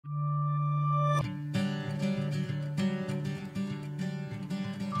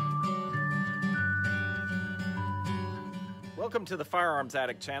Welcome to the Firearms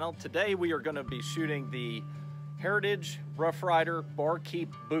Addict channel. Today we are going to be shooting the Heritage Barkeep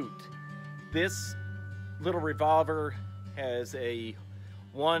Boot. This little revolver has a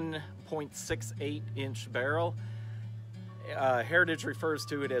 1.68 inch barrel. Heritage refers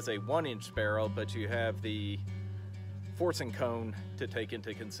to it as a 1-inch barrel, but you have the forcing cone to take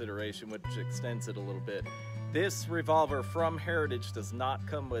into consideration, which extends it a little bit. This revolver from Heritage does not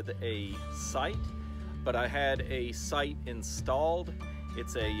come with a sight, but I had a sight installed.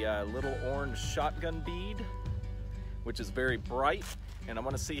 It's a little orange shotgun bead, which is very bright, and I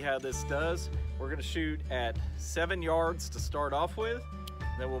want to see how this does. We're going to shoot at 7 yards to start off with,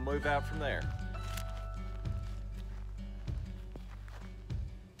 then we'll move out from there.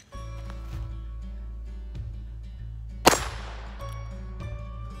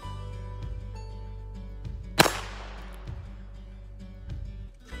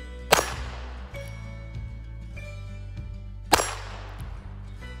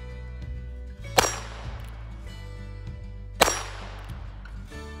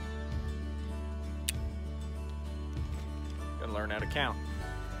 Learn how to count.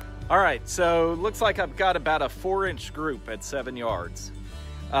 All right, so looks like I've got about a 4-inch group at 7 yards.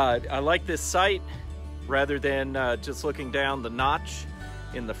 I like this sight rather than just looking down the notch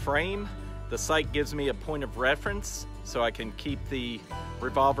in the frame. The sight gives me a point of reference so I can keep the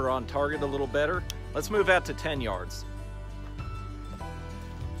revolver on target a little better. Let's move out to 10 yards.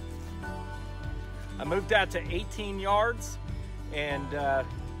 I moved out to 18 yards and gonna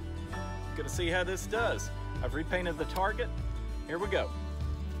see how this does. I've repainted the target. Here we go.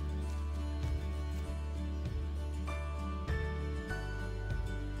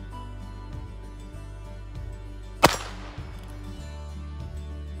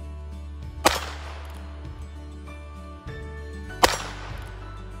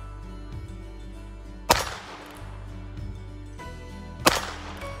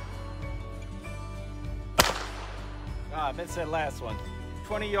 I missed that last one.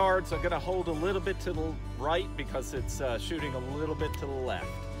 20 yards, I'm gonna hold a little bit to the right because it's shooting a little bit to the left.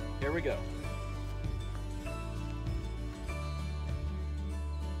 Here we go.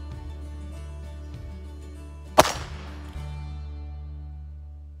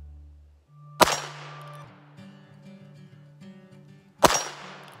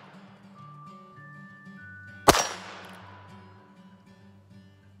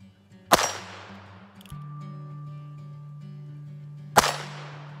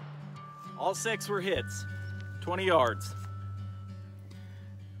 All 6 were hits, 20 yards.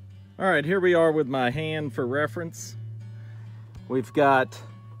 All right, here we are with my hand for reference. We've got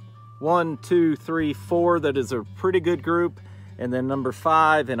 1, 2, 3, 4 that is a pretty good group, and then number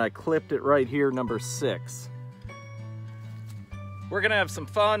 5, and I clipped it right here, number 6. We're gonna have some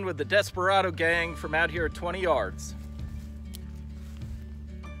fun with the Desperado gang from out here at 20 yards.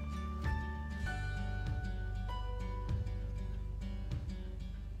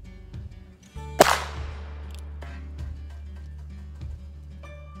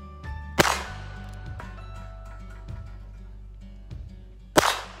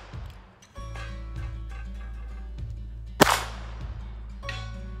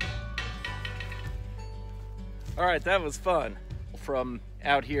 All right, that was fun from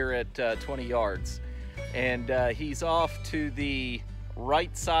out here at 20 yards. And he's off to the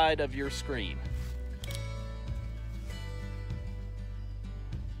right side of your screen.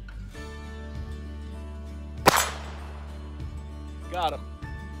 Got him.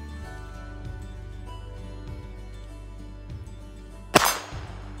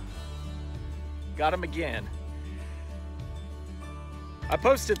 Got him again. I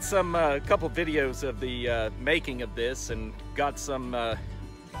posted some couple videos of the making of this and got some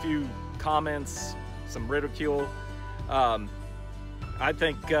few comments, some ridicule. I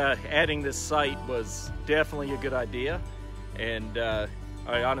think adding this sight was definitely a good idea, and I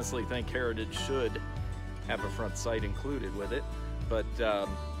honestly think Heritage should have a front sight included with it. But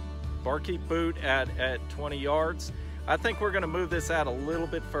Barkeep Boot at 20 yards, I think we're gonna move this out a little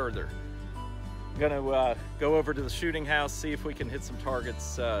bit further. I'm gonna go over to the shooting house, see if we can hit some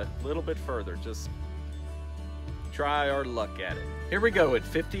targets a little bit further. Just try our luck at it. Here we go at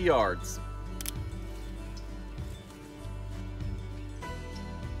 50 yards.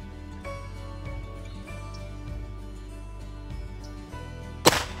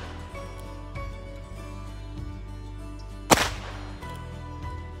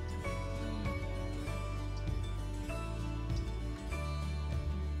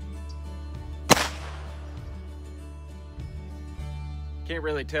 Can't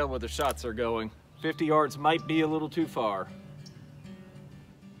really tell where the shots are going. 50 yards might be a little too far.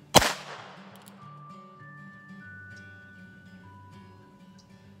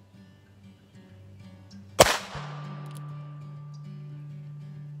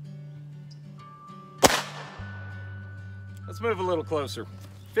 Let's move a little closer.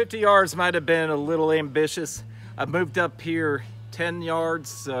 50 yards might have been a little ambitious. I moved up here 10 yards,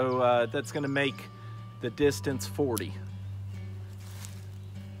 so that's gonna make the distance 40.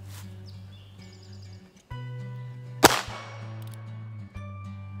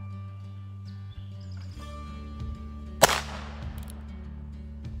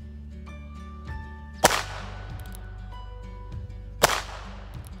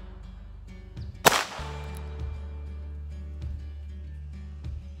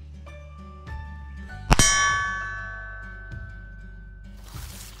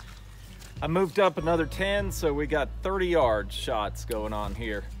 I moved up another 10, so we got 30-yard shots going on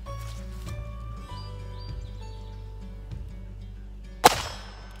here.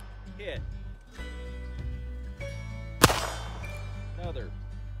 Hit. Another.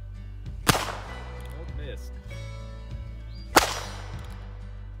 Oh, missed.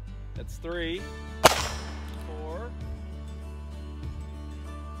 That's 3, 4.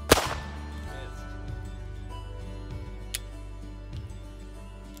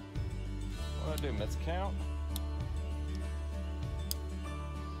 What do I do? Let's count.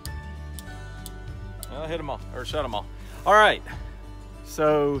 I'll hit them all, or shut them all. All right,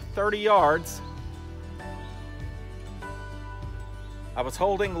 so 30 yards. I was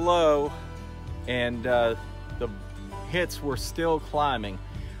holding low and the hits were still climbing.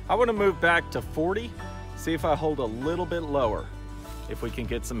 I want to move back to 40, see if I hold a little bit lower, if we can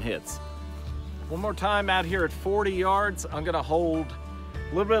get some hits. One more time out here at 40 yards, I'm gonna hold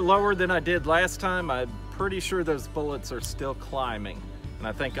a little bit lower than I did last time. I'm pretty sure those bullets are still climbing, and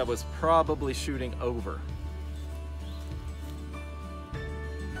I think I was probably shooting over.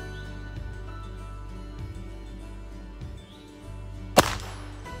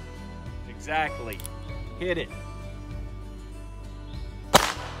 Exactly. Hit it.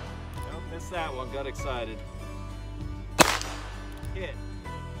 Don't miss that one. Got excited. Hit.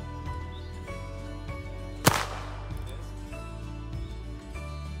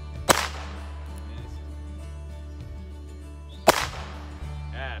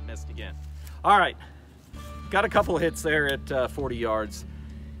 Missed again. All right, got a couple hits there at 40 yards.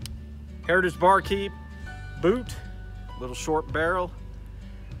 Heritage Barkeep Boot, little short barrel,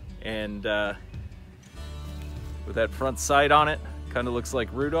 and with that front sight on it, kind of looks like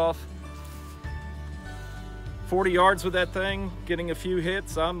Rudolph. 40 yards with that thing, getting a few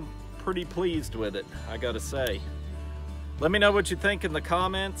hits. I'm pretty pleased with it, I gotta say. Let me know what you think in the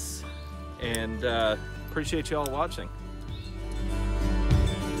comments, and appreciate y'all watching.